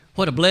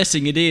What a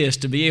blessing it is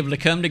to be able to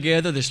come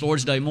together this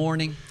Lord's Day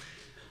morning.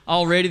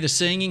 Already the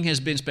singing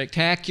has been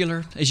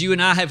spectacular. As you and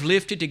I have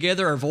lifted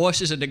together our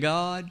voices unto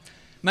God,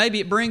 maybe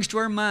it brings to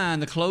our mind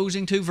the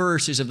closing two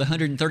verses of the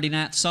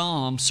 139th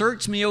Psalm.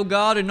 Search me, O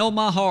God, and know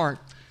my heart.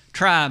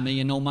 Try me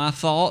and know my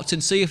thoughts,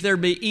 and see if there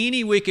be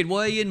any wicked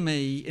way in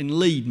me, and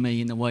lead me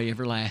in the way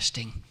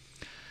everlasting.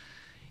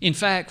 In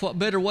fact, what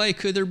better way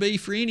could there be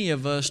for any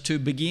of us to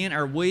begin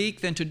our week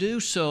than to do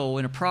so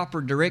in a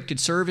proper directed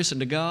service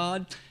unto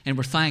God? And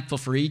we're thankful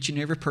for each and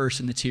every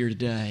person that's here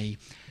today.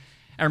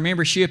 Our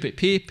membership at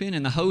Pippin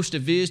and the host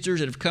of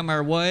visitors that have come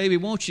our way, we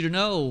want you to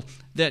know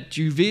that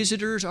you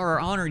visitors are our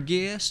honored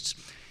guests.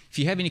 If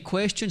you have any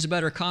questions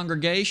about our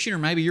congregation, or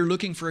maybe you're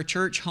looking for a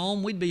church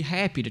home, we'd be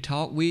happy to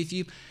talk with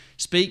you,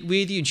 speak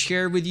with you, and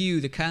share with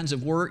you the kinds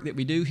of work that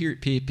we do here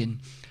at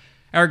Pippin.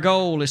 Our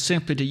goal is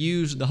simply to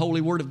use the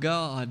Holy Word of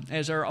God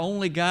as our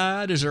only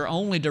guide, as our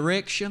only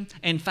direction,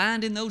 and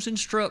find in those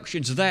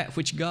instructions that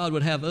which God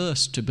would have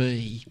us to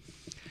be.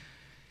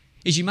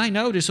 As you may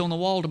notice on the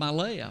wall to my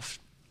left,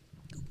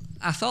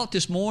 I thought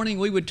this morning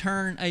we would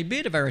turn a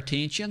bit of our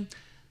attention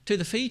to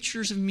the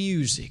features of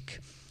music.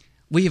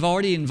 We have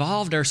already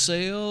involved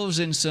ourselves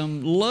in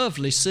some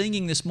lovely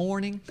singing this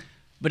morning,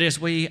 but as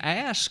we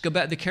ask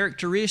about the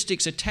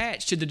characteristics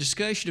attached to the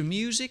discussion of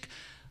music,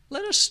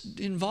 let us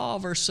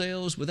involve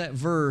ourselves with that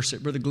verse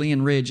that Brother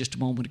Glenn read just a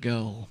moment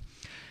ago.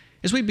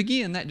 As we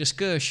begin that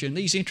discussion,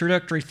 these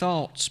introductory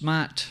thoughts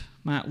might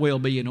well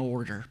be in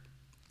order.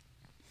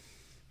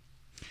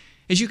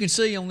 As you can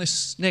see on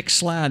this next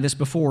slide that's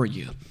before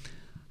you,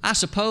 I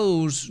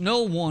suppose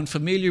no one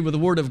familiar with the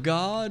Word of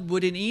God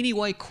would in any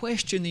way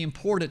question the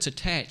importance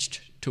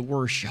attached to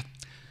worship.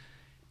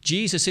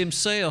 Jesus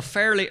himself,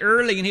 fairly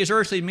early in his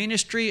earthly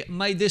ministry,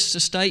 made this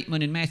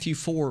statement in Matthew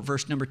 4,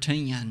 verse number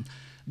 10.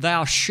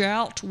 Thou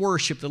shalt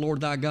worship the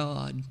Lord thy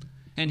God,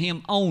 and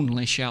Him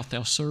only shalt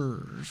thou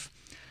serve.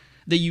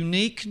 The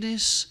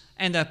uniqueness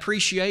and the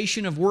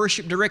appreciation of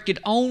worship directed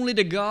only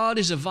to God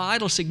is of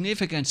vital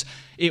significance.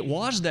 It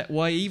was that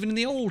way even in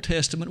the Old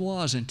Testament,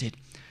 wasn't it?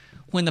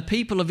 When the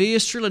people of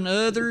Israel and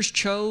others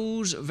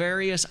chose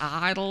various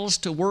idols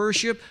to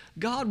worship,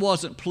 God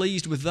wasn't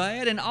pleased with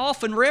that and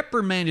often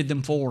reprimanded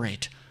them for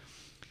it.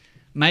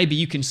 Maybe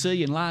you can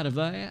see in light of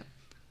that,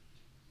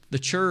 the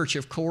church,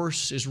 of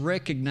course, is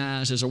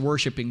recognized as a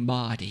worshiping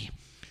body.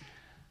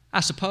 I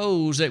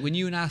suppose that when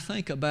you and I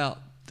think about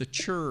the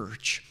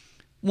church,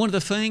 one of the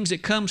things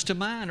that comes to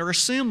mind are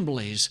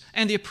assemblies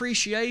and the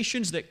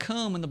appreciations that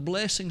come and the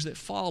blessings that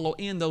follow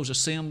in those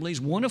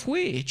assemblies, one of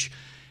which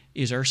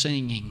is our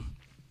singing.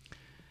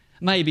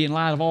 Maybe in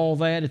light of all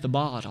that at the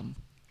bottom,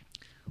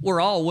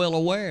 we're all well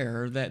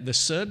aware that the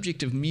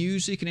subject of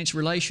music and its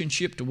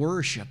relationship to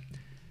worship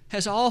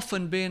has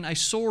often been a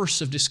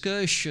source of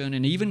discussion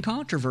and even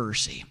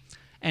controversy,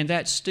 and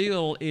that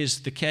still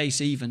is the case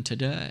even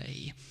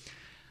today.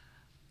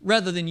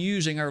 Rather than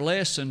using our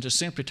lesson to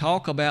simply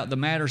talk about the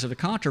matters of the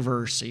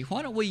controversy,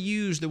 why don't we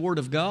use the Word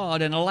of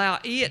God and allow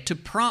it to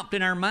prompt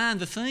in our mind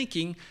the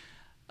thinking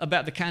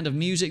about the kind of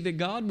music that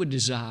God would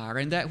desire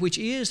and that which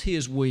is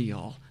His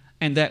will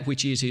and that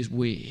which is His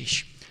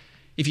wish.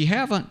 If you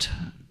haven't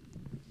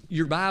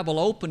your Bible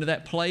open to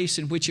that place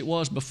in which it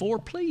was before,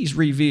 please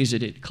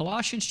revisit it.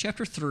 Colossians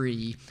chapter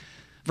 3,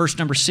 verse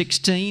number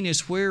 16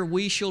 is where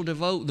we shall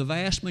devote the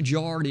vast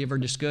majority of our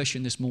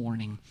discussion this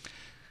morning.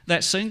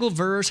 That single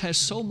verse has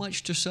so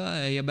much to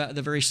say about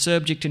the very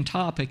subject and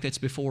topic that's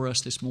before us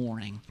this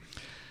morning.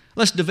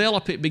 Let's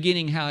develop it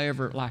beginning,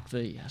 however, like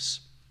this.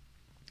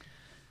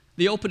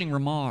 The opening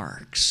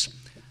remarks.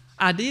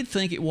 I did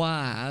think it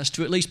wise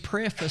to at least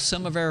preface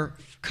some of our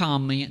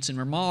comments and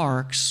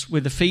remarks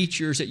with the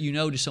features that you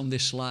notice on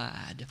this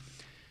slide.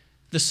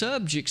 The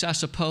subjects, I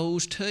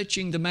suppose,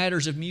 touching the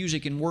matters of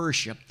music and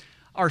worship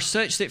are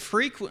such that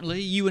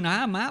frequently you and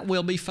I might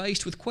well be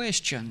faced with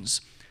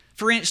questions.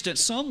 For instance,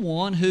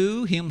 someone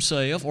who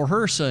himself or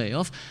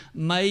herself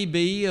may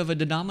be of a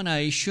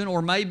denomination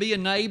or may be a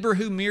neighbor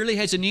who merely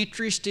has an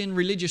interest in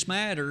religious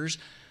matters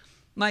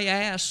may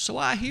ask, so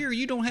I hear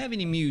you don't have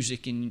any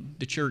music in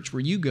the church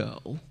where you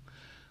go,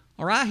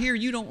 or I hear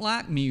you don't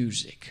like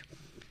music.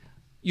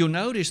 You'll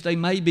notice they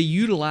may be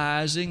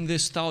utilizing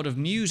this thought of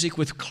music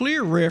with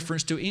clear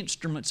reference to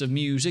instruments of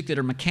music that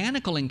are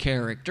mechanical in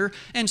character,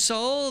 and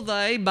so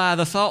they, by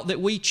the thought that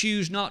we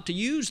choose not to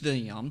use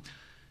them,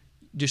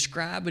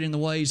 describe it in the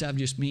ways I've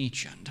just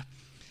mentioned.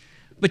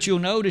 But you'll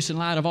notice in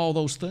light of all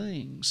those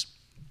things,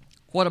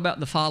 what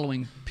about the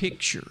following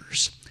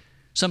pictures?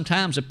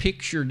 Sometimes a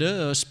picture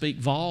does speak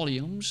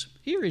volumes.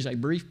 Here is a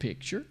brief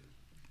picture.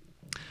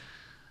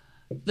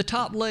 The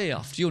top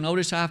left, you'll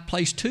notice I've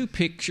placed two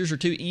pictures or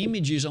two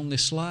images on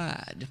this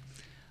slide.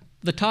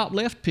 The top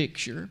left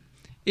picture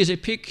is a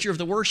picture of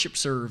the worship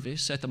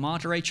service at the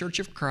Monterey Church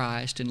of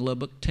Christ in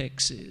Lubbock,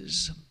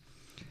 Texas.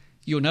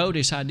 You'll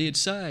notice I did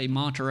say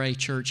Monterey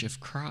Church of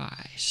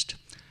Christ.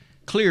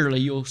 Clearly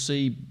you'll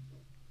see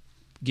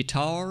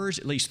guitars,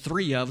 at least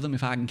 3 of them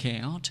if I can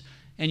count,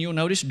 and you'll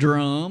notice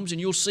drums, and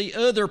you'll see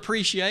other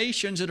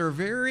appreciations that are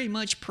very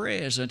much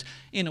present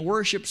in a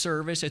worship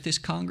service at this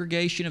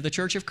congregation of the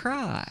Church of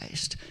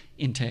Christ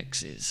in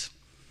Texas.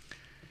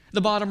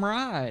 The bottom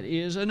right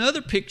is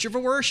another picture of a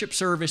worship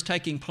service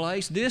taking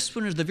place. This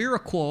one is the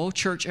Viroqua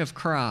Church of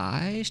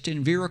Christ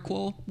in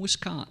Viroqua,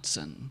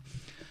 Wisconsin.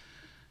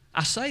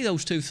 I say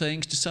those two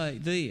things to say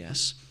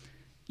this.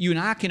 You and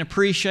I can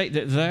appreciate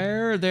that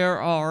there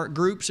are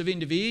groups of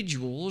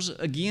individuals,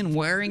 again,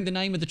 wearing the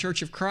name of the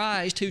Church of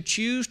Christ, who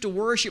choose to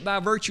worship by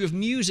virtue of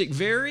music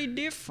very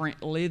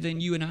differently than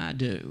you and I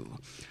do.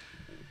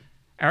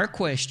 Our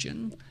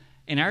question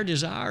and our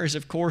desire is,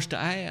 of course, to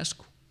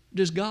ask,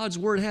 does God's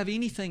Word have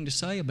anything to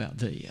say about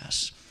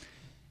this?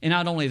 And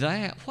not only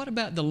that, what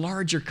about the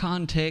larger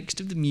context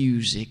of the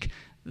music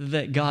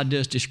that God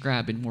does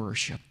describe in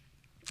worship?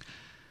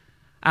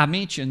 I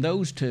mention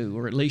those two,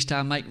 or at least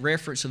I make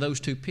reference to those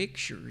two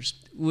pictures,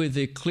 with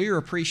the clear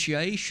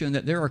appreciation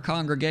that there are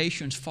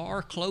congregations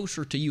far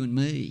closer to you and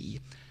me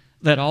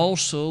that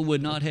also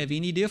would not have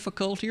any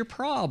difficulty or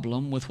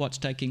problem with what's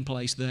taking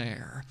place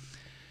there.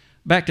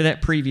 Back to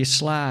that previous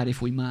slide,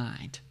 if we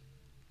might.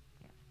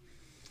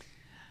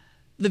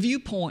 The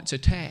viewpoints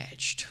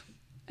attached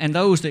and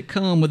those that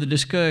come with the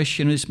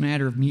discussion of this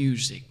matter of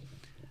music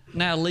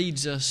now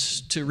leads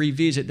us to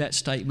revisit that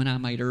statement I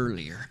made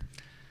earlier.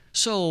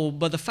 So,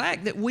 by the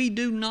fact that we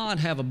do not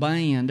have a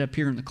band up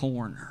here in the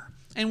corner,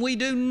 and we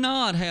do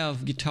not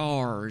have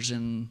guitars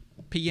and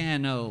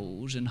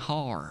pianos and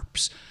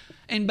harps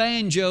and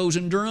banjos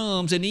and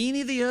drums and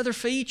any of the other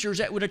features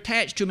that would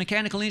attach to a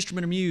mechanical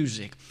instrument of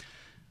music,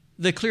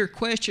 the clear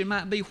question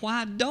might be,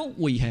 why don't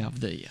we have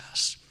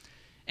this?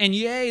 And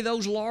yea,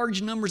 those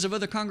large numbers of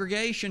other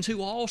congregations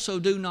who also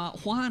do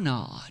not, why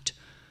not?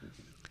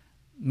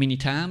 Many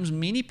times,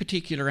 many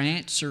particular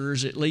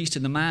answers, at least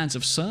in the minds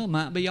of some,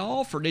 might be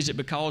offered. Is it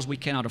because we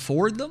cannot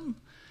afford them?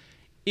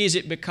 Is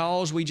it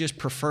because we just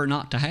prefer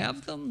not to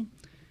have them?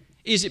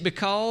 Is it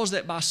because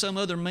that by some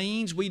other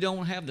means we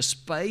don't have the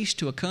space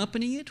to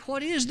accompany it?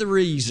 What is the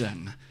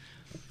reason?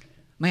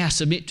 May I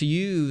submit to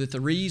you that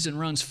the reason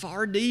runs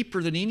far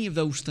deeper than any of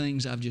those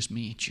things I've just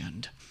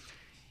mentioned.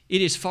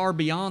 It is far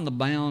beyond the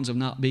bounds of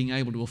not being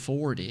able to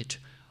afford it,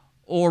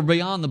 or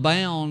beyond the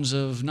bounds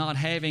of not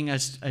having a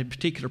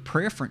particular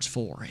preference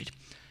for it.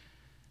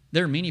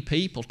 There are many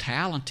people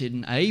talented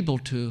and able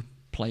to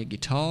play a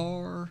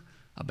guitar,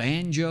 a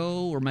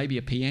banjo, or maybe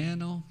a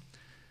piano.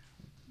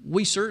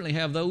 We certainly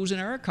have those in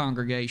our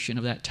congregation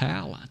of that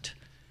talent.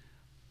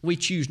 We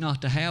choose not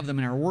to have them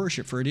in our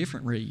worship for a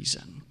different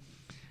reason.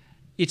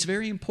 It's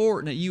very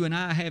important that you and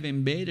I have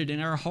embedded in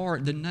our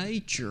heart the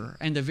nature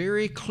and the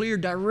very clear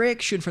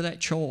direction for that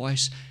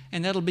choice,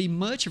 and that'll be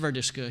much of our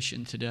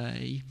discussion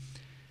today.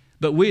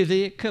 But with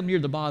it, come near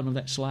the bottom of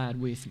that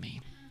slide with me.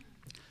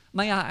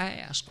 May I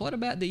ask, what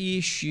about the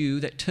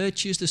issue that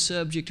touches the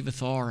subject of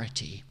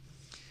authority?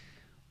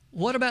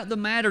 What about the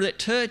matter that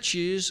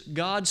touches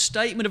God's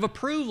statement of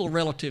approval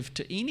relative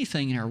to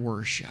anything in our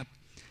worship?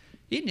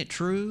 Isn't it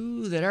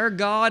true that our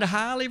God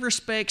highly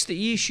respects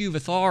the issue of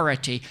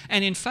authority?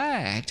 And in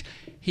fact,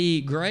 He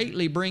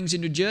greatly brings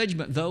into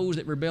judgment those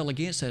that rebel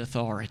against that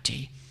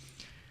authority.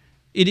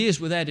 It is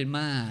with that in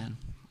mind.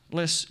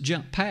 Let's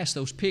jump past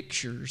those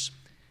pictures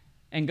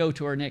and go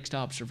to our next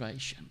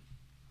observation.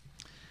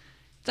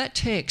 That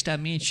text I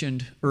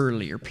mentioned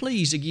earlier,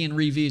 please again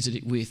revisit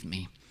it with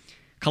me.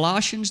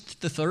 Colossians,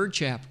 the 3rd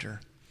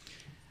chapter.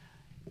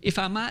 If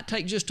I might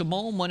take just a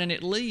moment and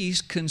at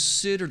least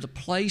consider the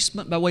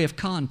placement by way of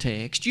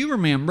context, you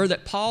remember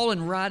that Paul,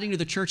 in writing to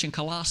the church in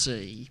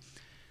Colossae,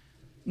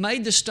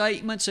 made the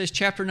statements as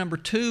chapter number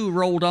 2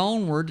 rolled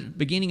onward,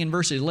 beginning in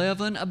verse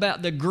 11,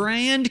 about the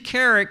grand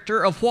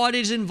character of what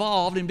is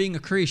involved in being a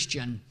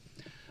Christian.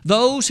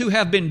 Those who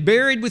have been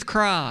buried with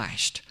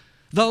Christ,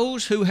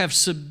 those who have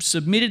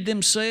submitted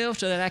themselves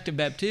to that act of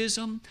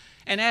baptism,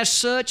 and as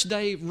such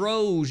they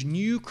rose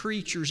new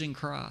creatures in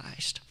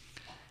Christ.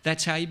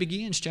 That's how he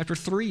begins chapter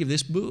 3 of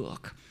this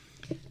book.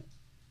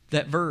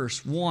 That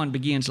verse 1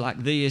 begins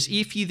like this: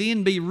 If ye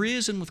then be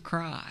risen with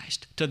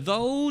Christ, to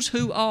those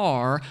who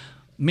are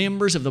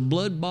members of the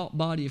blood-bought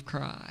body of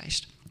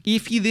Christ,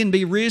 if ye then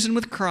be risen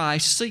with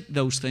Christ, seek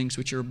those things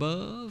which are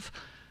above,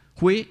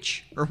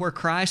 which, or where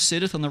Christ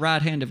sitteth on the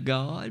right hand of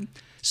God.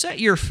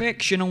 Set your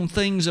affection on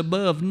things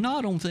above,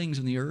 not on things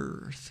on the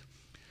earth.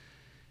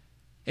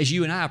 As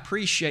you and I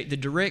appreciate the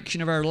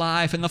direction of our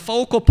life and the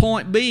focal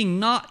point being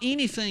not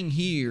anything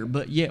here,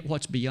 but yet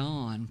what's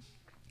beyond,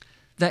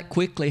 that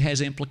quickly has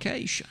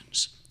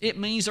implications. It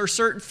means there are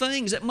certain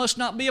things that must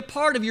not be a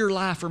part of your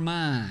life or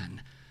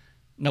mine.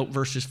 Note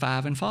verses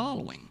 5 and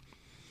following.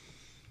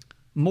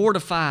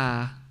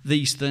 Mortify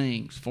these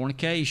things,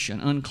 fornication,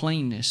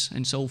 uncleanness,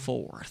 and so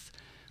forth.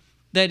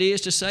 That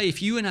is to say,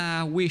 if you and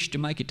I wish to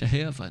make it to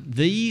heaven,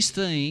 these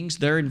things,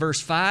 there in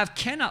verse 5,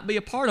 cannot be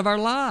a part of our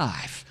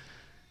life.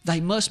 They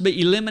must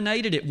be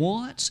eliminated at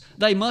once.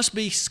 They must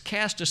be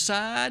cast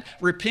aside.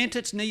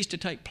 Repentance needs to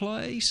take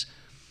place.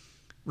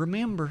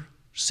 Remember,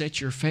 set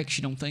your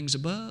affection on things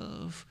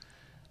above.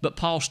 But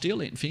Paul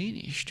still isn't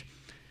finished.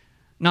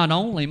 not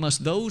only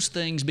must those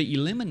things be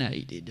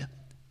eliminated,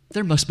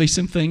 there must be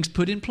some things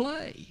put in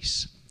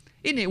place.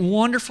 Isn't it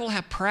wonderful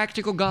how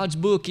practical God's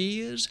book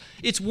is?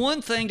 It's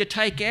one thing to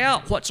take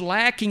out what's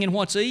lacking and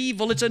what's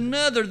evil. It's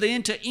another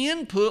then to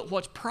input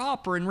what's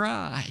proper and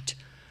right.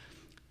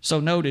 So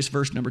notice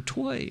verse number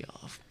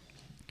 12.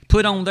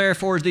 Put on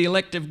therefore as the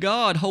elect of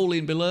God, holy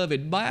and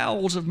beloved,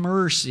 bowels of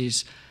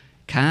mercies,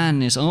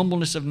 kindness,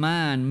 humbleness of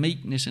mind,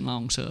 meekness, and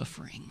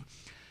long-suffering.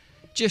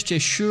 Just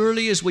as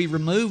surely as we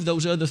remove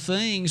those other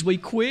things, we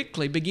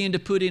quickly begin to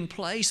put in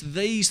place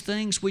these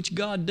things which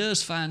God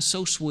does find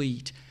so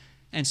sweet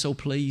and so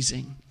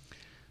pleasing.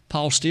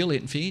 Paul still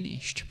isn't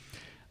finished.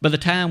 By the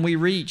time we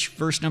reach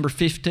verse number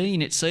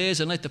 15, it says,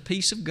 and let the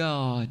peace of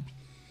God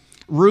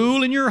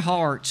rule in your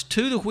hearts,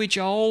 to the which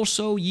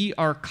also ye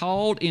are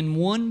called in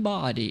one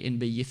body, and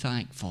be ye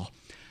thankful.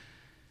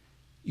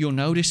 You'll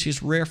notice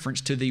his reference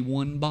to the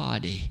one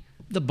body,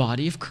 the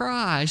body of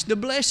Christ, the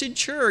blessed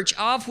church,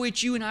 of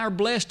which you and I are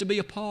blessed to be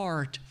a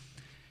part.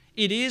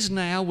 It is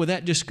now, with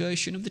that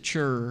discussion of the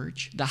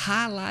church, the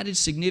highlighted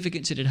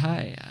significance that it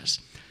has.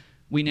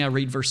 We now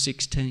read verse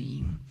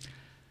 16.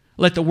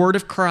 Let the word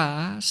of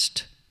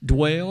Christ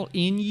dwell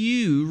in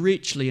you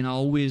richly in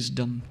all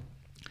wisdom,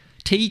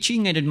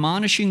 teaching and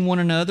admonishing one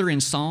another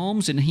in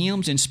psalms and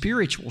hymns and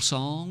spiritual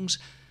songs,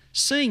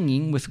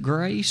 singing with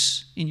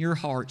grace in your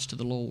hearts to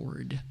the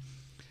Lord.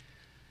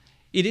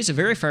 It is a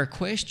very fair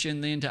question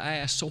then to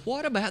ask, so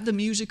what about the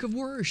music of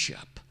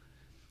worship?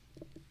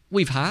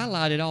 We've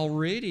highlighted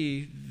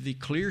already the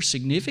clear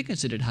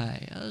significance that it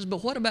has,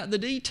 but what about the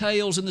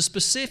details and the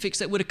specifics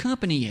that would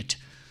accompany it?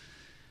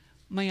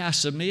 May I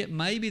submit,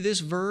 maybe this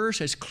verse,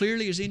 as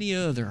clearly as any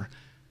other,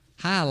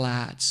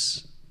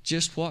 highlights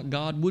just what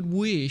God would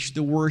wish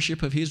the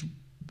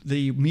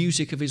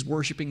music of His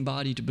worshiping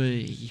body to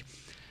be.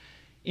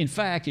 In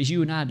fact, as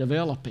you and I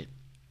develop it,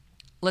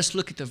 let's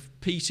look at the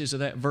pieces of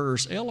that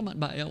verse, element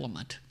by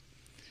element.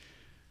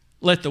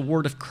 Let the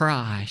word of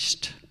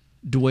Christ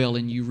dwell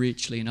in you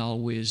richly in all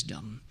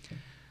wisdom.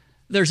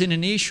 There's an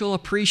initial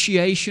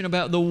appreciation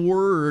about the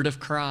word of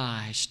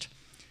Christ.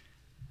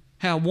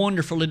 How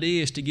wonderful it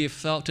is to give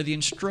thought to the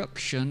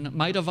instruction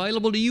made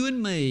available to you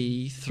and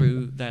me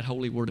through that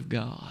holy word of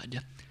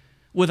God.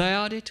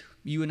 Without it,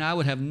 you and I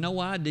would have no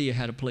idea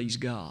how to please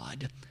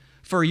God.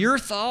 For your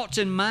thoughts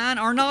and mine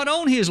are not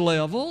on His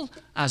level.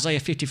 Isaiah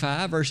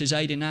 55 verses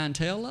 8 and 9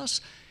 tell us.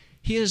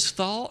 His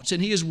thoughts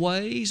and His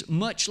ways,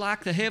 much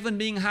like the heaven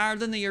being higher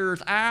than the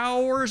earth,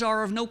 ours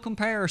are of no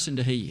comparison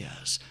to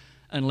His,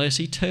 unless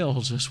He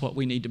tells us what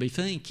we need to be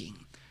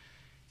thinking.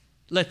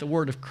 Let the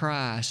word of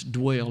Christ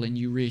dwell in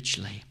you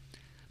richly.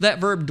 That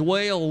verb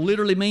dwell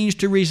literally means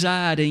to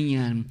reside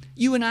in.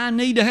 You and I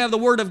need to have the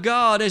word of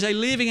God as a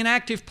living and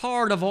active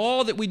part of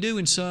all that we do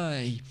and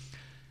say.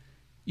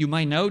 You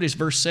may notice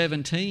verse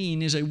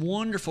 17 is a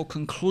wonderful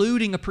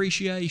concluding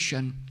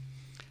appreciation.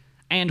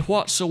 And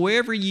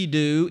whatsoever ye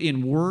do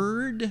in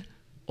word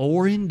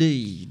or in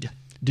deed,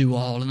 do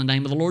all in the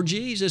name of the Lord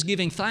Jesus,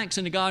 giving thanks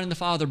unto God and the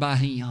Father by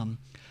Him.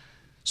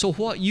 So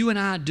what you and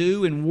I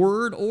do in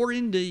word or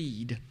in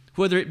deed,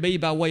 whether it be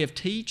by way of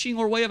teaching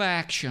or way of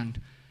action,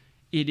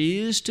 it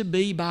is to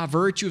be by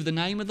virtue of the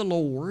name of the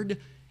Lord.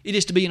 It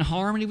is to be in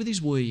harmony with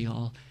His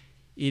will.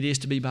 It is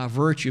to be by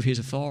virtue of His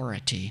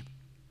authority.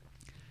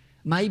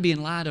 Maybe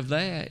in light of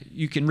that,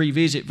 you can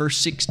revisit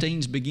verse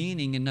 16's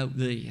beginning and note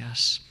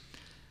this.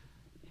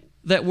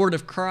 That word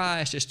of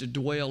Christ is to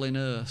dwell in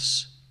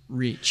us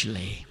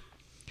richly.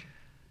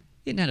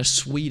 Isn't that a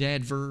sweet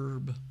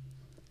adverb?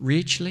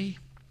 Richly?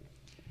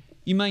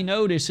 You may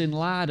notice in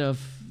light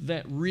of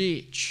that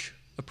rich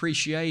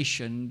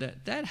appreciation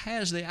that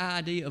has the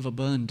idea of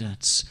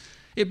abundance.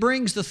 It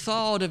brings the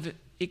thought of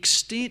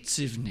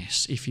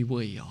extensiveness, if you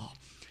will.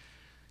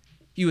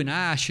 You and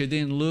I should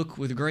then look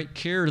with great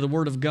care to the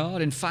Word of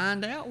God and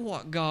find out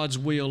what God's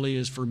will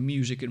is for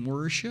music and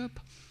worship.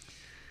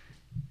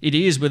 It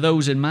is with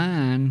those in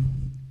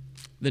mind,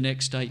 the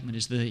next statement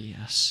is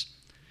this: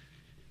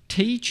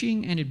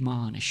 teaching and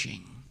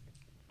admonishing.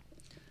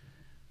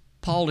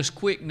 Paul is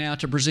quick now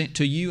to present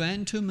to you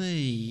and to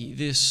me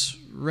this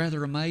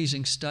rather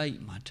amazing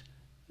statement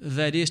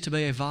that is to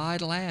be a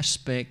vital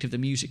aspect of the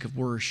music of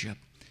worship,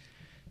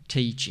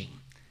 teaching.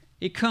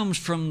 It comes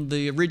from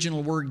the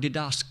original word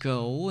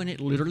didasko, and it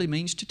literally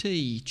means to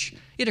teach.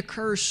 It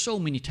occurs so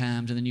many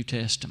times in the New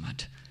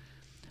Testament.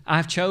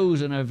 I've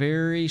chosen a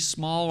very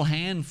small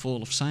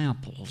handful of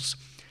samples.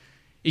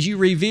 As you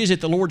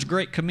revisit the Lord's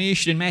Great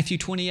Commission in Matthew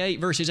 28,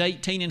 verses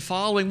 18 and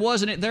following,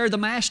 wasn't it there the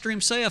Master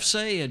Himself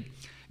said,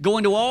 "Go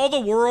into all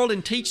the world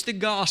and teach the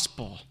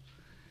gospel."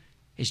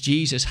 As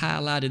Jesus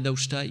highlighted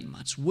those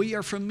statements, we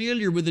are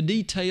familiar with the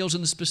details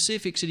and the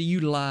specifics that He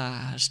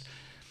utilized.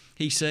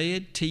 He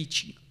said,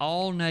 "Teach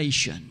all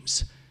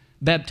nations,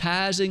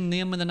 baptizing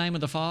them in the name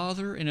of the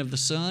Father and of the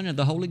Son and of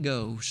the Holy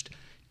Ghost,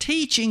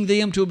 teaching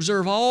them to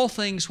observe all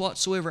things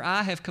whatsoever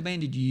I have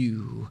commanded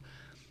you.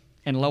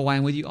 And lo, I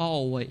am with you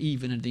always,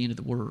 even at the end of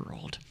the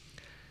world."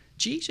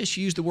 Jesus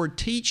used the word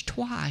teach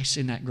twice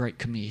in that Great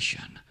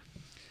Commission.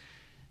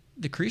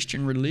 the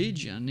Christian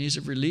religion is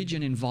a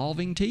religion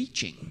involving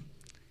teaching.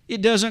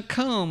 It doesn't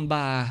come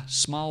by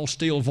small,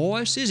 still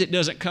voices. It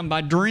doesn't come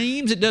by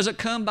dreams. It doesn't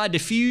come by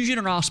diffusion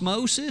or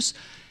osmosis.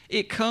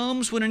 It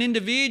comes when an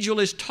individual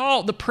is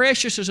taught the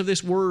preciousness of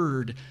this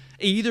Word,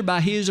 either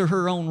by his or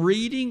her own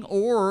reading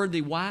or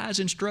the wise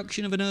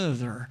instruction of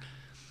another.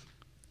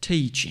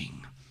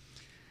 Teaching.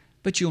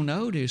 But you'll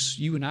notice,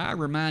 you and I are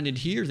reminded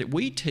here that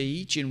we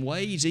teach in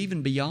ways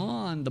even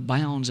beyond the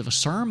bounds of a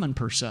sermon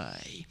per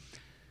se.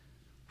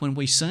 When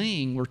we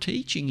sing, we're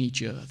teaching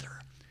each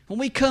other. When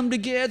we come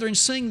together and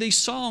sing these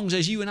songs,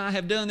 as you and I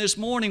have done this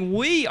morning,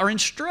 we are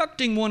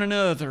instructing one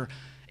another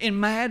in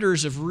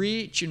matters of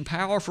rich and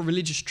powerful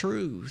religious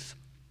truth.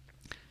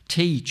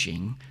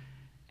 Teaching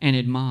and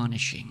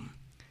admonishing.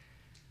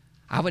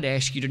 I would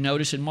ask you to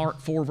notice in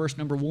Mark 4, verse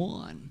number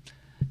 1,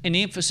 an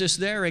emphasis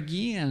there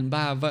again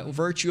by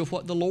virtue of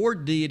what the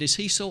Lord did as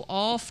He so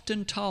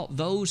often taught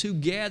those who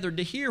gathered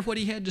to hear what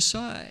He had to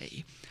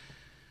say.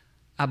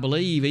 I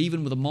believe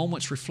even with a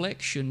moment's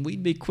reflection,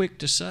 we'd be quick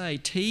to say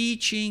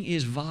teaching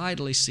is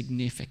vitally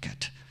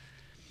significant.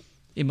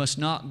 It must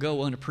not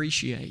go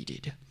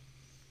unappreciated.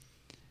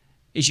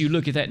 As you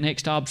look at that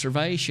next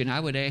observation,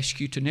 I would ask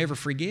you to never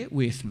forget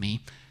with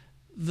me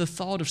the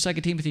thought of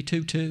 2 Timothy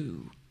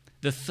 2:2.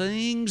 The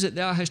things that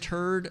thou hast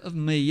heard of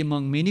me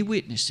among many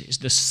witnesses,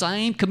 the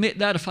same commit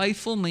thou to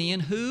faithful men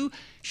who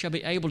shall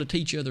be able to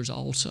teach others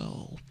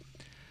also.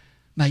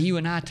 May you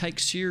and I take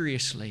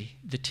seriously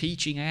the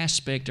teaching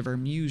aspect of our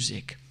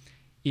music.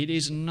 It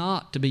is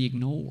not to be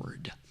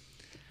ignored.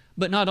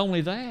 But not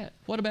only that,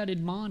 what about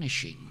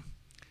admonishing?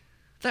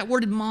 That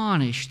word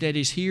admonish that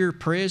is here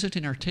present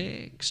in our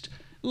text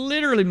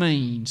literally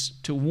means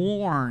to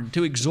warn,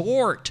 to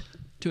exhort,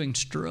 to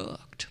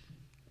instruct.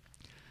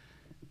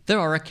 There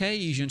are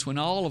occasions when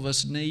all of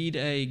us need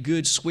a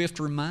good, swift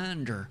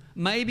reminder.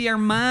 Maybe our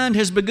mind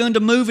has begun to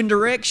move in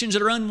directions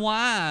that are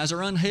unwise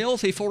or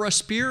unhealthy for us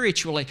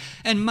spiritually.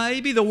 And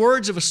maybe the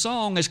words of a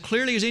song, as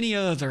clearly as any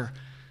other,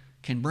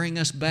 can bring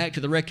us back to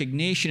the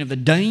recognition of the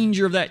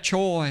danger of that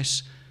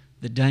choice,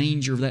 the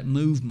danger of that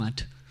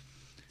movement.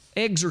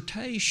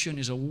 Exhortation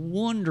is a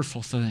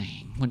wonderful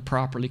thing when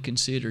properly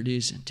considered,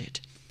 isn't it?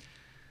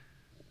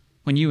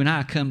 When you and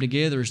I come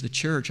together as the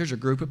church, there's a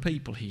group of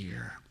people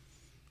here.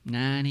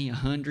 90,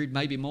 100,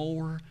 maybe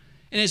more.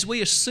 And as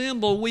we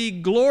assemble, we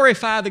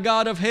glorify the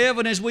God of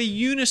heaven as we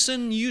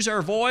unison use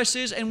our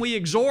voices and we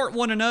exhort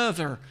one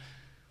another.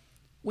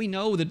 We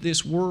know that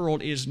this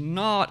world is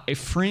not a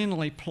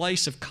friendly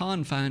place of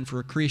confine for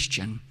a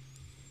Christian.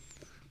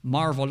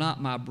 Marvel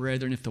not, my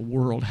brethren, if the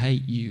world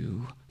hate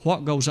you.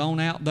 What goes on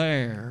out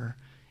there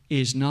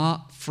is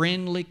not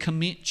friendly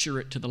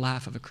commensurate to the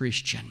life of a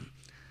Christian.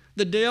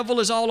 The devil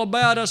is all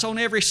about us on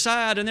every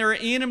side, and there are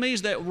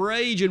enemies that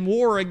rage and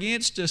war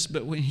against us.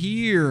 But when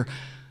here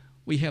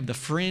we have the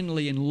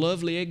friendly and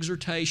lovely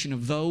exhortation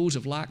of those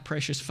of like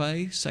precious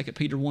faith, 2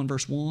 Peter 1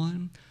 verse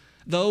 1,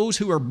 those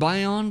who are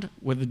bound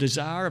with the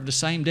desire of the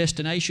same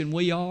destination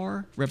we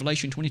are,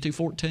 Revelation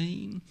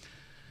 22:14.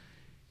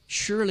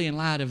 Surely in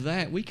light of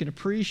that, we can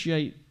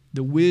appreciate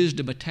the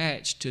wisdom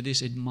attached to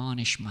this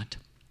admonishment.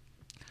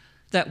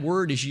 That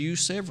word is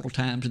used several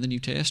times in the New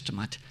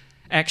Testament.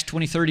 Acts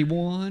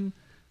 20:31,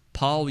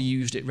 Paul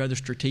used it rather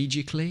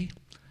strategically.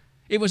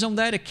 It was on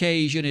that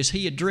occasion as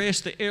he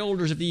addressed the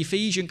elders of the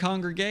Ephesian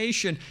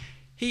congregation,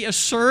 he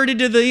asserted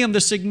to them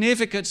the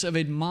significance of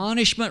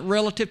admonishment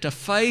relative to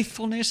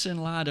faithfulness in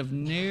light of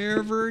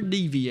never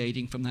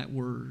deviating from that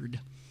word.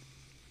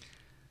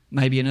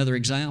 Maybe another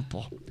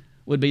example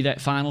would be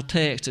that final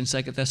text in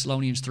 2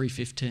 Thessalonians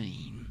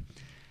 3:15.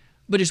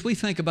 But as we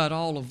think about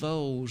all of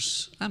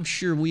those, I'm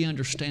sure we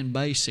understand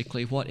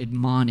basically what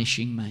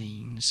admonishing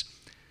means.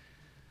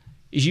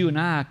 As you and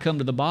I come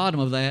to the bottom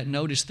of that,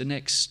 notice the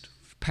next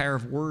pair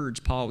of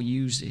words Paul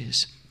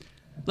uses.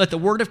 Let the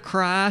word of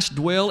Christ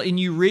dwell in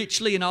you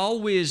richly in all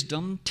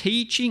wisdom,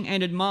 teaching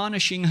and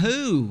admonishing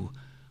who?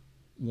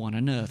 One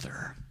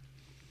another.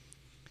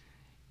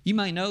 You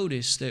may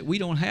notice that we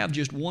don't have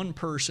just one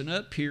person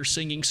up here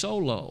singing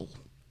solo.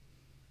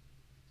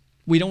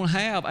 We don't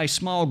have a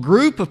small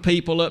group of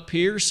people up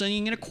here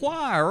singing in a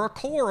choir or a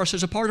chorus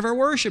as a part of our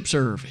worship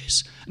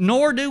service.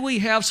 Nor do we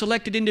have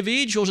selected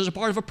individuals as a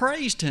part of a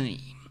praise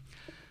team.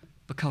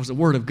 Because the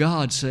Word of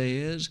God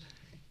says,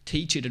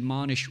 teach and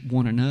admonish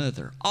one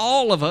another.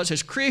 All of us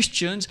as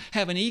Christians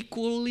have an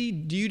equally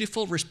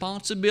dutiful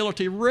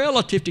responsibility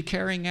relative to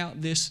carrying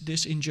out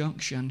this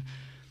injunction.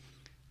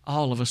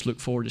 All of us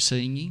look forward to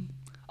singing.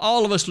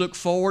 All of us look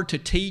forward to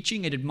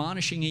teaching and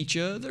admonishing each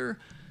other.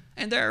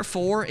 And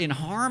therefore, in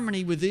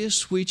harmony with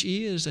this, which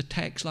is a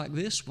text like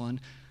this one,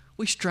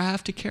 we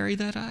strive to carry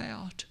that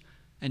out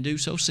and do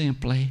so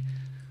simply.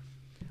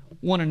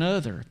 One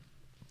another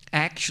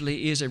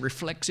actually is a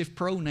reflexive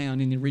pronoun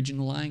in the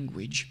original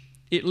language.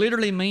 It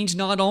literally means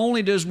not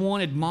only does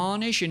one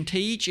admonish and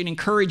teach and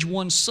encourage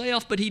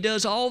oneself, but he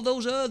does all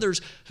those others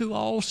who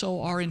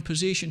also are in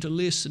position to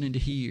listen and to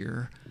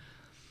hear.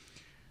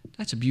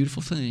 That's a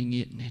beautiful thing,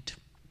 isn't it?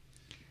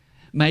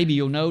 Maybe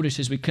you'll notice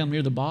as we come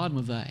near the bottom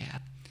of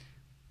that,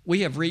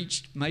 we have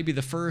reached maybe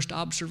the first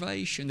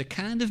observation. The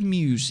kind of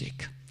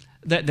music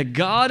that the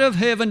God of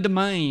heaven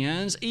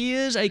demands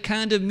is a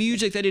kind of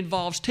music that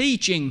involves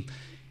teaching.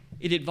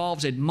 It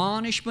involves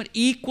admonishment,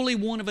 equally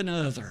one of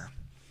another.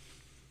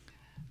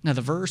 Now,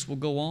 the verse will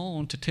go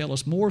on to tell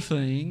us more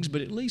things,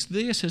 but at least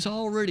this has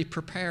already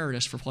prepared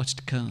us for what's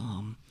to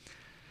come.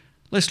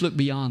 Let's look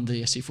beyond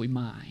this, if we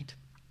might.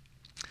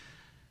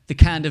 The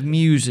kind of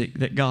music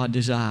that God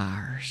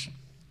desires.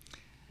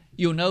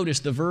 You'll notice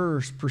the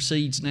verse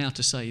proceeds now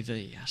to say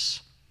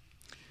this: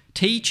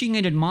 teaching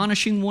and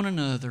admonishing one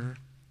another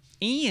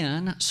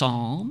in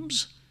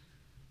psalms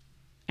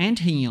and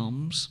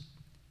hymns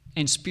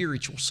and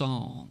spiritual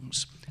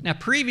songs. Now,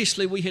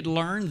 previously we had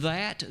learned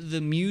that the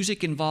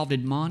music involved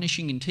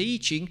admonishing and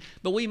teaching,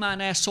 but we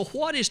might ask, so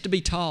what is to be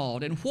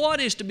taught and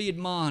what is to be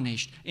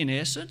admonished? In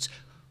essence,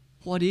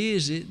 what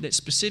is it that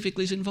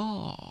specifically is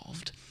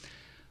involved?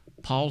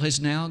 Paul has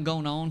now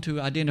gone on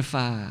to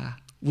identify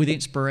with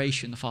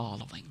inspiration the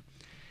following.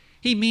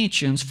 He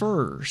mentions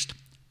first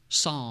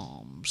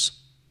psalms.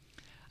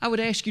 I would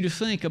ask you to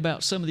think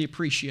about some of the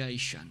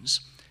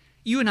appreciations.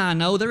 You and I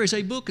know there is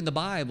a book in the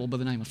Bible by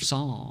the name of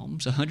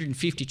Psalms,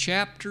 150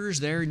 chapters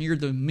there near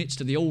the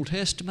midst of the Old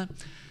Testament.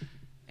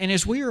 And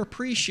as we are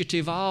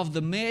appreciative of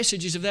the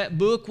messages of that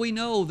book, we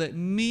know that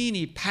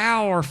many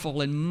powerful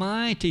and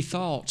mighty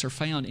thoughts are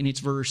found in its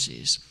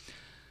verses.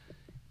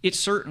 It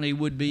certainly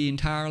would be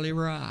entirely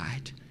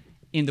right,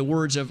 in the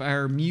words of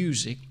our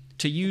music,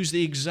 to use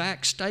the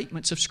exact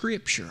statements of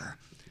Scripture,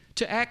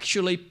 to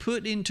actually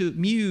put into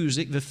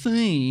music the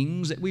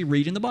things that we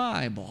read in the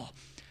Bible.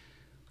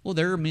 Well,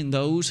 there have been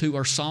those who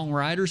are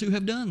songwriters who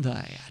have done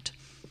that.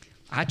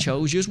 I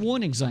chose just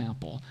one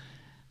example.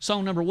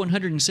 Song number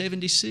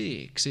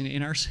 176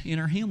 in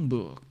our hymn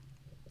book.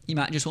 You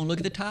might just want to look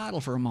at the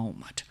title for a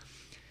moment.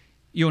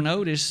 You'll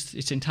notice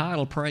it's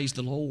entitled Praise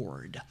the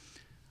Lord.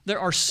 There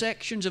are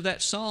sections of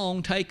that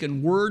song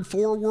taken word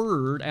for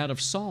word out of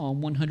Psalm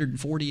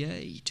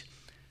 148.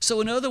 So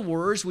in other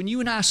words, when you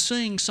and I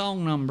sing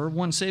song number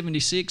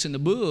 176 in the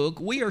book,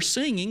 we are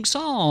singing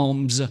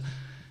psalms.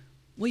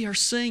 We are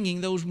singing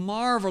those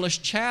marvelous,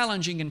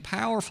 challenging, and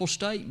powerful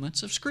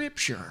statements of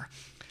Scripture.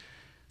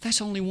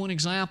 That's only one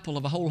example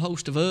of a whole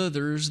host of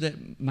others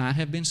that might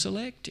have been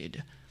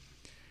selected.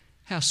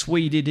 How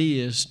sweet it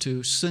is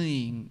to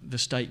sing the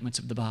statements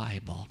of the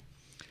Bible.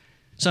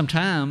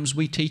 Sometimes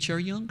we teach our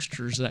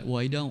youngsters that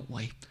way, don't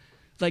we?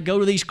 They go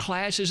to these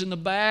classes in the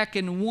back,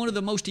 and one of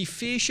the most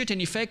efficient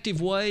and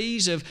effective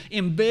ways of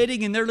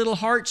embedding in their little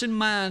hearts and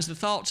minds the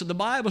thoughts of the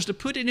Bible is to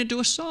put it into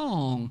a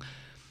song.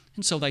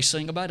 And so they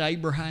sing about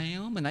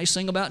Abraham, and they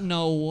sing about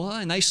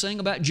Noah, and they sing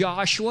about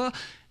Joshua,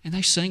 and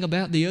they sing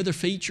about the other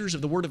features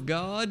of the Word of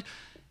God,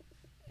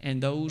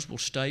 and those will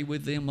stay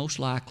with them most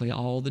likely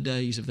all the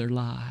days of their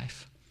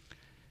life.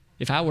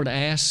 If I were to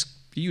ask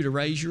you to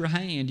raise your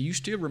hand, do you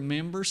still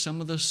remember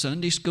some of the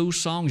Sunday school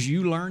songs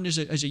you learned as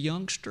a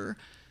youngster?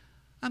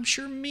 I'm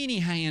sure many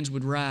hands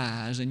would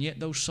rise, and yet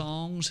those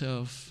songs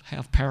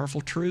have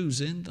powerful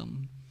truths in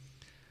them.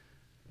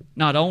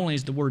 Not only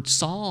is the word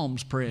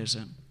psalms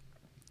present,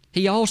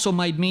 he also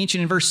made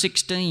mention in verse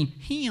 16,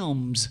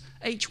 hymns,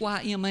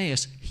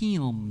 H-Y-M-S,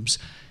 hymns.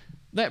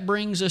 That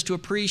brings us to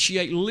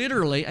appreciate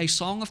literally a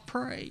song of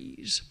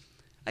praise.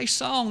 A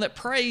song that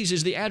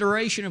praises the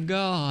adoration of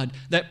God,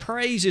 that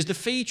praises the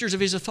features of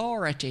His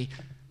authority,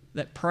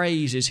 that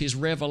praises His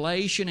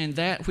revelation and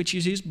that which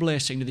is His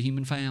blessing to the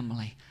human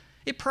family.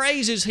 It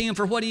praises Him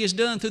for what He has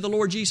done through the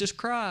Lord Jesus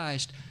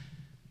Christ,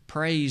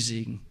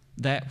 praising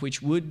that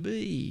which would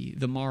be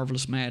the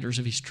marvelous matters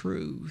of His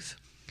truth.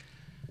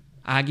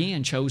 I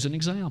again chose an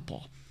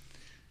example.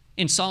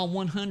 In Psalm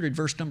 100,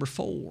 verse number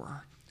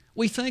 4,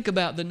 we think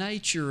about the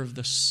nature of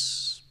the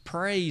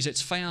praise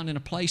that's found in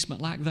a placement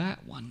like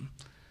that one.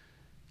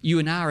 You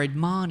and I are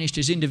admonished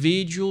as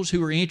individuals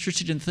who are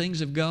interested in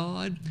things of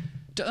God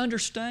to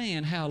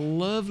understand how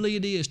lovely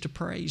it is to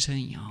praise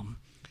Him.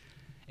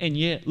 And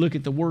yet, look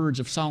at the words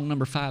of song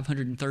number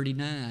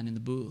 539 in the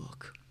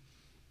book.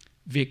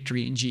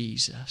 Victory in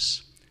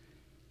Jesus.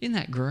 Isn't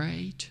that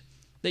great?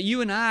 That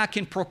you and I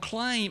can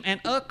proclaim and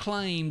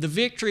acclaim the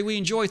victory we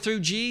enjoy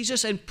through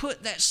Jesus and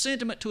put that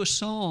sentiment to a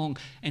song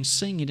and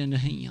sing it unto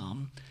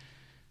Him.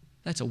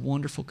 That's a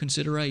wonderful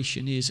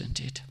consideration, isn't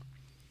it?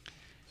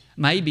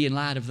 Maybe in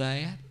light of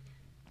that,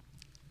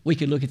 we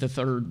could look at the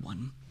third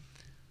one.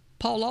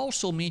 Paul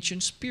also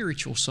mentioned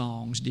spiritual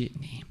songs,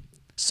 didn't he?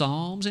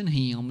 Psalms and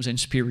hymns and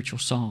spiritual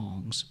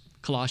songs.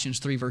 Colossians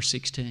 3, verse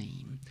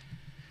 16.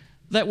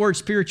 That word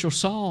spiritual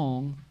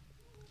song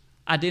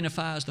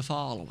identifies the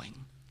following.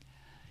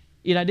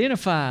 It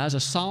identifies a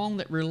song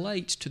that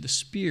relates to the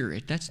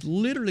Spirit. That's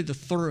literally the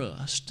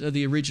thrust of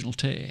the original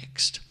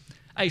text.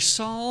 A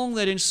song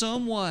that in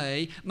some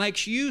way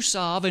makes use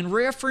of and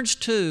reference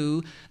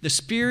to the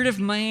spirit of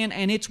man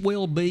and its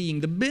well-being,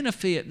 the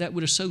benefit that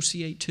would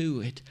associate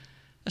to it.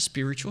 A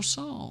spiritual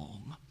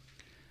song.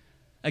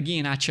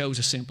 Again, I chose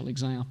a simple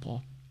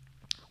example.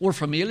 We're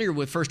familiar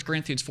with 1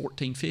 Corinthians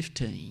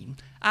 14:15.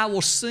 I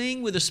will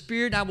sing with the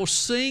Spirit, I will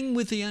sing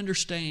with the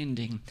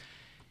understanding.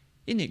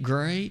 Isn't it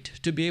great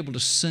to be able to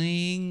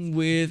sing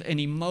with an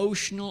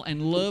emotional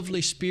and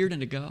lovely spirit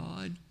unto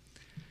God?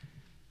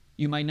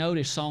 You may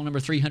notice song number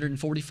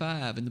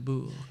 345 in the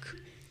book.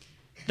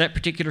 That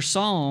particular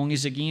song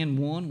is again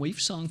one we've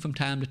sung from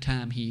time to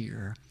time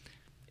here,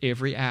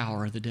 every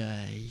hour of the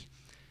day.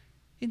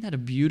 Isn't that a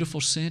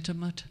beautiful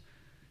sentiment?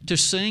 To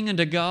sing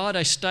unto God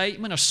a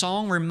statement, a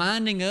song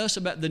reminding us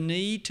about the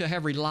need to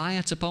have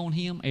reliance upon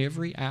Him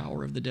every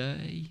hour of the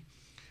day.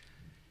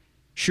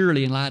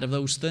 Surely, in light of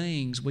those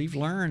things, we've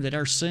learned that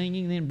our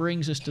singing then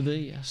brings us to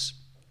this.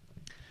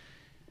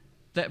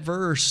 That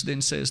verse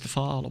then says the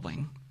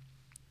following: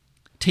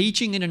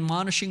 teaching and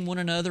admonishing one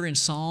another in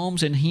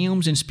psalms and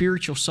hymns and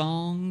spiritual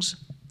songs,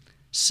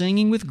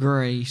 singing with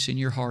grace in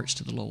your hearts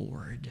to the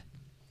Lord.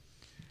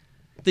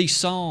 These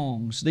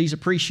songs, these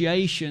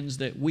appreciations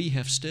that we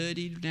have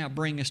studied now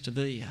bring us to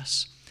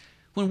this.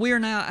 When we are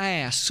now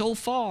asked, so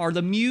far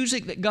the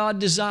music that God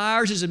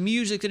desires is a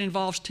music that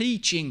involves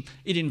teaching,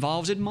 it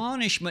involves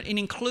admonishment, it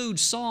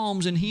includes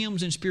psalms and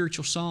hymns and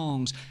spiritual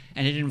songs,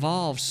 and it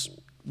involves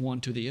one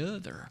to the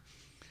other.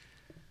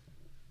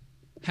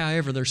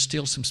 However, there's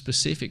still some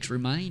specifics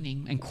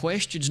remaining and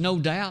questions, no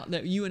doubt,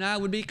 that you and I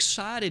would be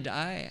excited to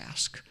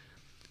ask.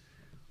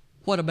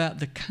 What about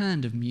the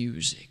kind of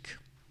music?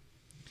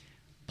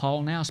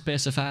 Paul now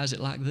specifies it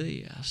like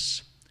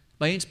this.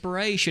 By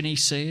inspiration, he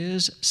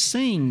says,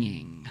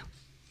 singing.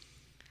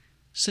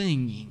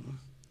 Singing.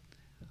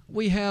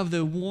 We have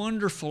the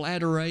wonderful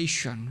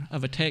adoration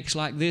of a text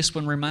like this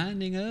one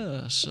reminding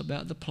us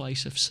about the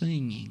place of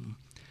singing.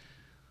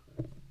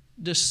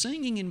 Does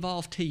singing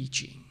involve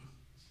teaching?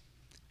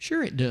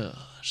 Sure it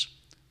does.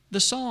 The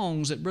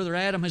songs that Brother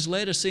Adam has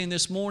led us in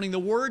this morning, the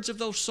words of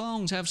those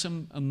songs have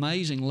some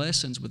amazing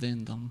lessons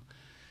within them.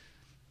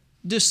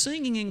 Does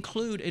singing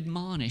include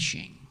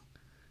admonishing?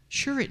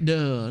 Sure it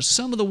does.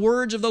 Some of the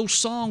words of those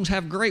songs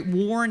have great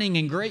warning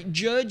and great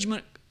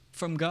judgment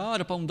from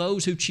God upon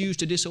those who choose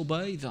to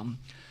disobey them.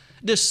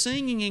 Does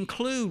singing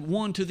include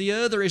one to the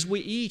other as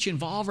we each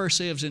involve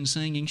ourselves in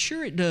singing?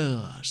 Sure it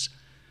does.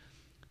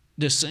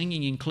 Does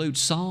singing include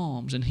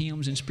psalms and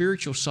hymns and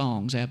spiritual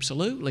songs?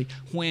 Absolutely,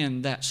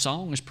 when that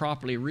song is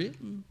properly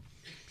written.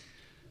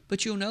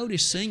 But you'll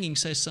notice singing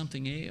says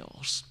something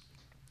else.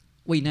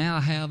 We now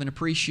have an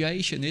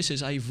appreciation. This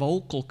is a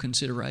vocal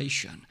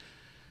consideration.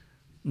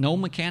 No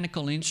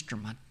mechanical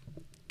instrument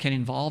can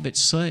involve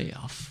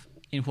itself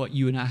in what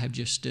you and I have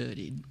just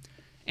studied.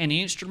 An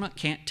instrument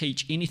can't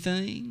teach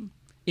anything.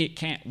 It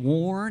can't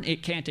warn.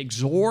 It can't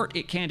exhort.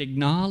 It can't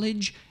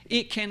acknowledge.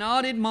 It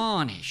cannot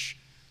admonish.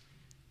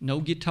 No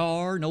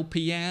guitar, no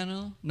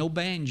piano, no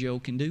banjo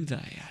can do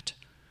that.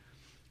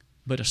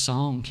 But a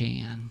song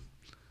can.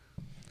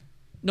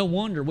 No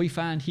wonder we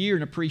find here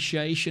an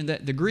appreciation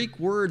that the Greek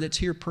word that's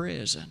here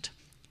present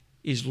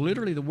is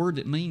literally the word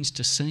that means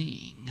to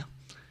sing.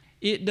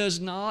 It does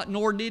not,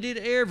 nor did it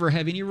ever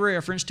have any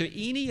reference to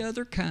any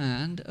other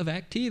kind of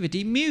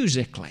activity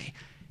musically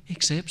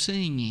except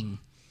singing.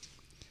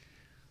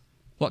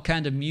 What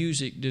kind of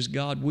music does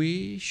God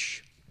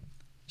wish?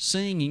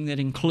 Singing that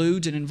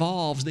includes and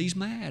involves these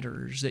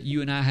matters that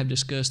you and I have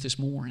discussed this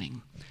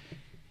morning.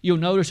 You'll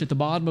notice at the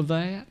bottom of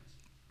that,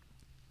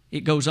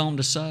 it goes on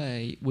to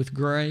say, with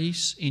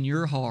grace in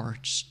your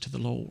hearts to the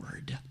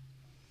Lord.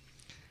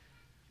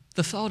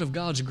 The thought of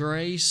God's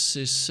grace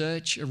is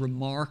such a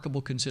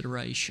remarkable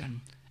consideration.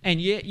 And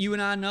yet you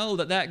and I know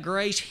that that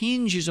grace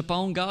hinges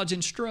upon God's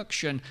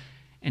instruction.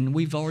 And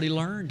we've already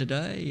learned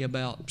today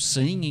about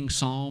singing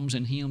psalms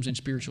and hymns and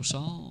spiritual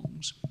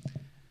songs.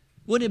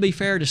 Wouldn't it be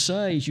fair to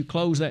say, as you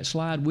close that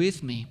slide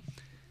with me,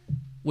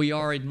 we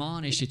are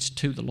admonished it's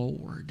to the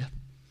Lord.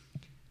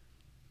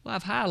 Well,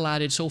 I've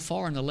highlighted so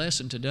far in the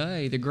lesson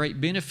today the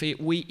great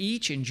benefit we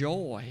each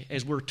enjoy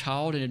as we're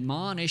taught and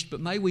admonished, but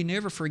may we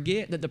never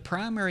forget that the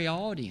primary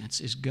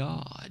audience is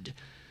God.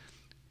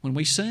 When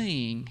we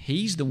sing,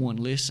 He's the one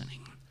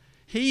listening.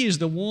 He is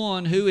the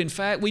one who, in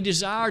fact, we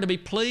desire to be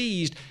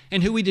pleased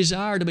and who we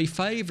desire to be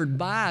favored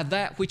by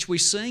that which we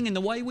sing and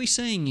the way we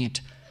sing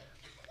it.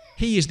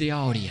 He is the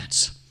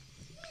audience.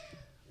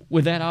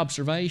 With that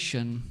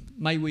observation,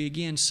 may we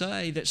again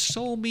say that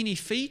so many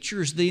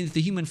features the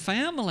human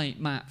family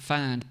might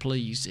find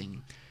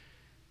pleasing,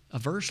 a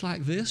verse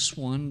like this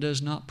one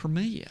does not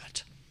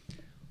permit.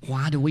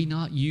 Why do we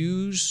not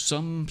use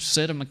some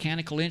set of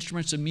mechanical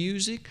instruments of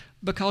music?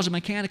 Because a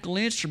mechanical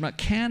instrument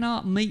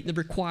cannot meet the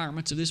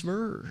requirements of this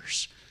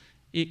verse.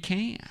 It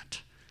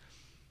can't.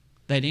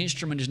 That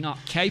instrument is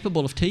not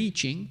capable of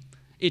teaching.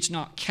 It's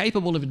not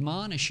capable of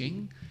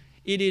admonishing.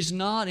 It is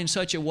not in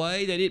such a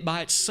way that it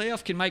by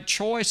itself can make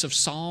choice of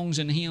songs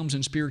and hymns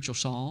and spiritual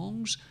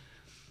songs.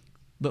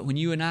 But when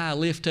you and I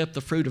lift up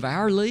the fruit of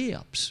our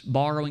lips,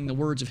 borrowing the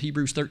words of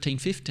Hebrews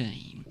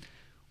 13:15,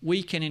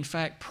 we can in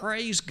fact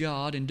praise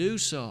God and do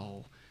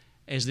so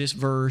as this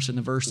verse and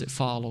the verse that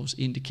follows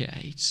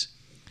indicates.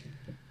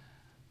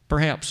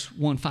 Perhaps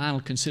one final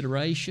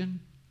consideration.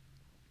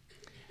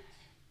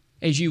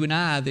 As you and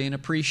I then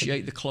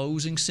appreciate the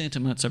closing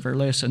sentiments of our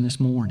lesson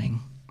this morning,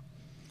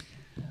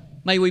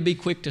 may we be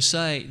quick to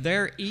say,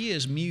 there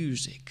is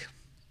music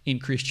in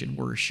Christian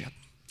worship.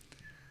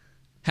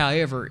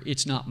 However,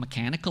 it's not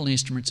mechanical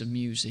instruments of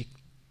music.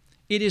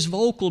 It is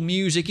vocal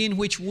music in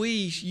which we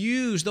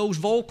use those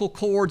vocal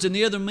cords and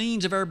the other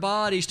means of our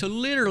bodies to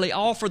literally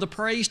offer the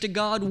praise to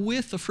God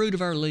with the fruit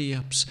of our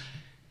lips.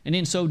 And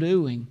in so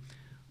doing,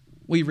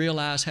 we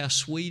realize how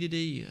sweet it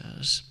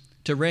is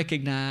to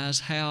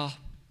recognize how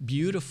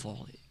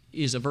beautiful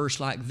is a verse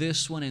like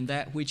this one, and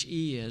that which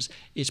is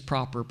its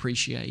proper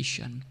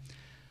appreciation.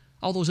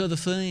 All those other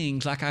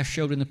things, like I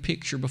showed in the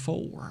picture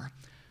before,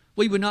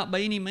 we would not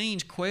by any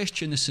means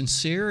question the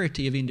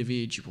sincerity of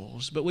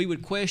individuals, but we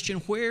would question,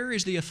 where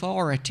is the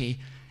authority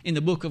in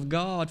the book of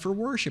God for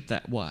worship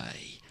that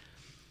way?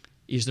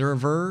 Is there a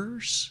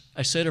verse,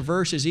 a set of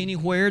verses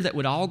anywhere that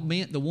would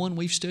augment the one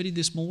we've studied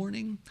this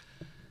morning?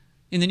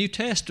 In the New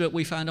Testament,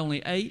 we find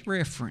only 8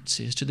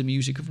 references to the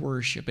music of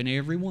worship, and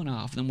every one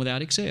of them,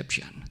 without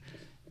exception,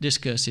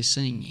 discusses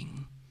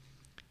singing.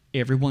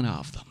 Every one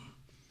of them.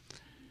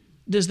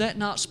 Does that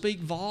not speak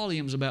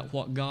volumes about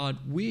what God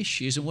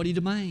wishes and what He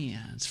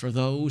demands for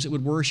those that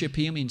would worship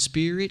Him in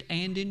spirit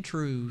and in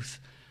truth?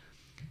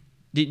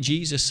 Didn't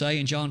Jesus say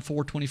in John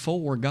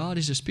 4:24, God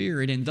is a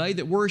spirit, and they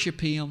that worship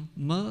Him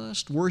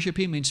must worship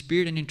Him in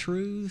spirit and in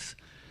truth?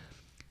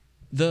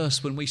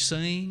 Thus, when we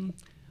sing,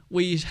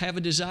 we have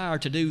a desire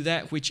to do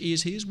that which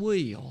is His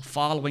will,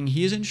 following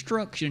His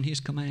instruction, His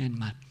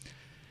commandment.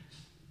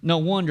 No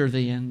wonder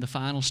then the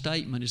final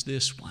statement is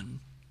this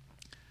one.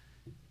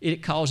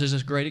 It causes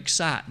us great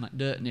excitement,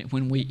 doesn't it,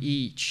 when we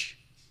each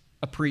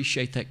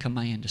appreciate that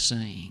command to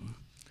sing.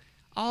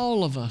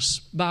 All of us,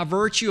 by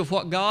virtue of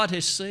what God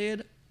has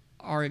said,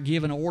 are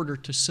given order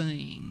to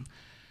sing.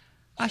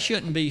 I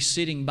shouldn't be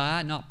sitting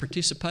by not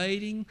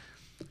participating.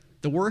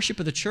 The worship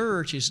of the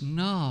church is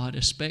not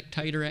a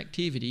spectator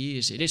activity,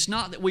 is it? It's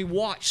not that we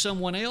watch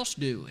someone else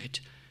do it.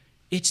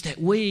 It's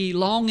that we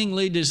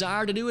longingly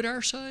desire to do it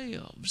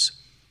ourselves.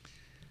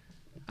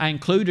 I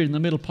included in the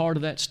middle part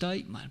of that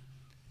statement,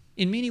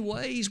 in many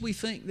ways we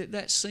think that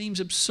that seems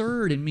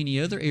absurd in many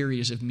other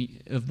areas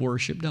of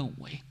worship, don't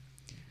we?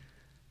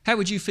 How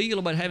would you feel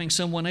about having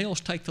someone else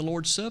take the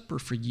Lord's Supper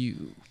for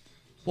you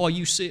while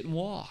you sit and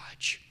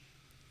watch?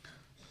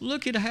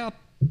 Look at how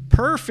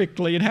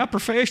perfectly and how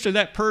professionally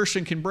that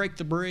person can break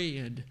the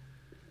bread.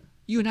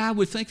 You and I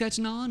would think that's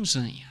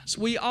nonsense.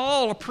 We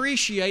all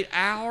appreciate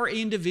our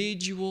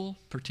individual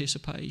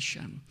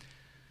participation.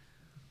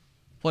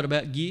 What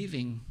about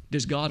giving?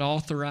 Does God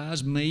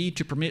authorize me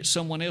to permit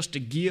someone else to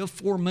give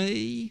for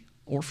me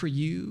or for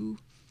you?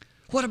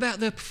 What about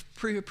the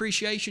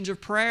appreciations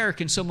of prayer?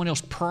 Can someone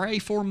else pray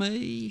for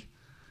me?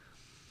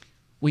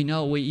 We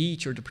know we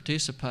each are to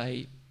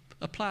participate.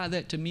 Apply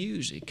that to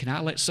music. Can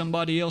I let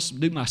somebody else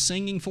do my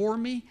singing for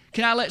me?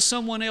 Can I let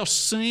someone else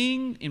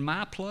sing in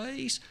my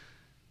place?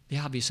 The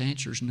obvious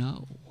answer is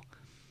no.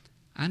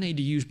 I need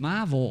to use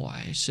my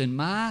voice and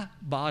my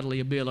bodily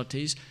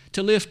abilities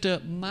to lift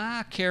up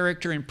my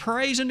character in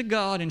praise unto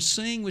God and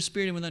sing with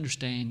spirit and with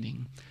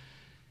understanding.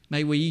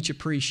 May we each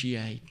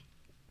appreciate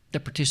the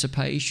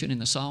participation in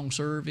the song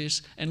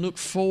service and look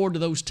forward to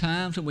those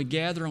times when we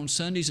gather on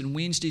Sundays and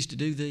Wednesdays to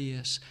do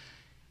this.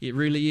 It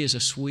really is a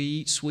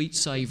sweet, sweet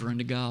savor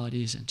unto God,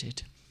 isn't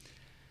it?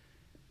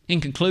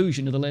 In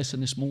conclusion to the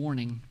lesson this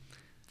morning,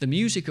 the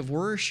music of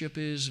worship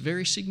is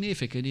very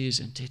significant,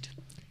 isn't it?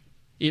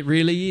 It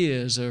really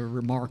is a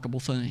remarkable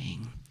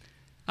thing.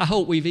 I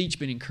hope we've each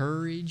been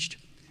encouraged.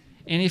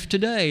 And if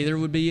today there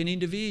would be an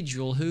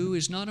individual who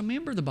is not a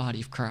member of the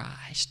body of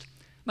Christ,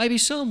 maybe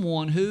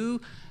someone who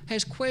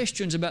has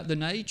questions about the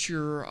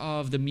nature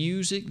of the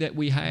music that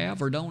we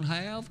have or don't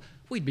have,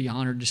 we'd be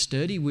honored to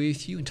study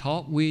with you and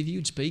talk with you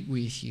and speak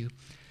with you.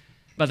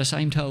 By the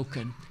same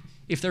token,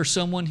 if there's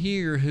someone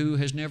here who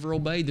has never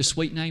obeyed the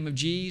sweet name of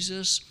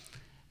Jesus,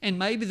 and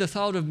maybe the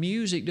thought of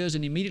music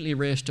doesn't immediately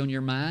rest on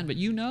your mind, but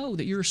you know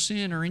that you're a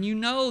sinner and you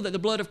know that the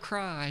blood of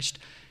Christ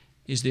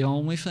is the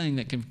only thing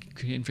that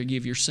can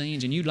forgive your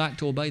sins, and you'd like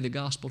to obey the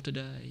gospel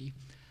today.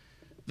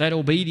 That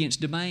obedience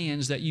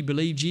demands that you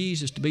believe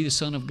Jesus to be the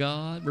Son of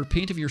God,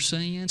 repent of your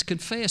sins,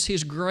 confess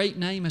His great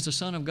name as the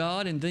Son of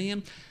God, and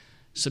then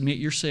submit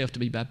yourself to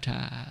be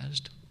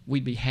baptized.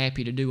 We'd be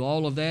happy to do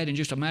all of that in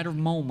just a matter of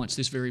moments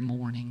this very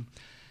morning.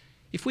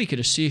 If we could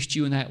assist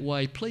you in that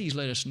way, please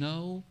let us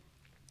know.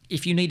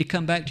 If you need to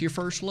come back to your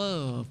first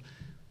love,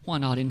 why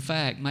not, in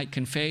fact, make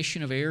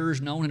confession of errors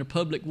known in a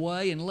public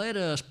way, and let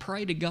us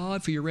pray to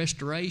God for your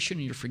restoration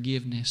and your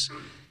forgiveness,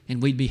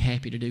 and we'd be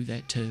happy to do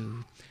that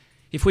too.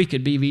 If we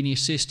could be of any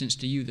assistance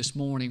to you this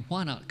morning,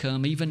 why not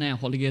come even now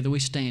while together we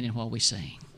stand and while we sing?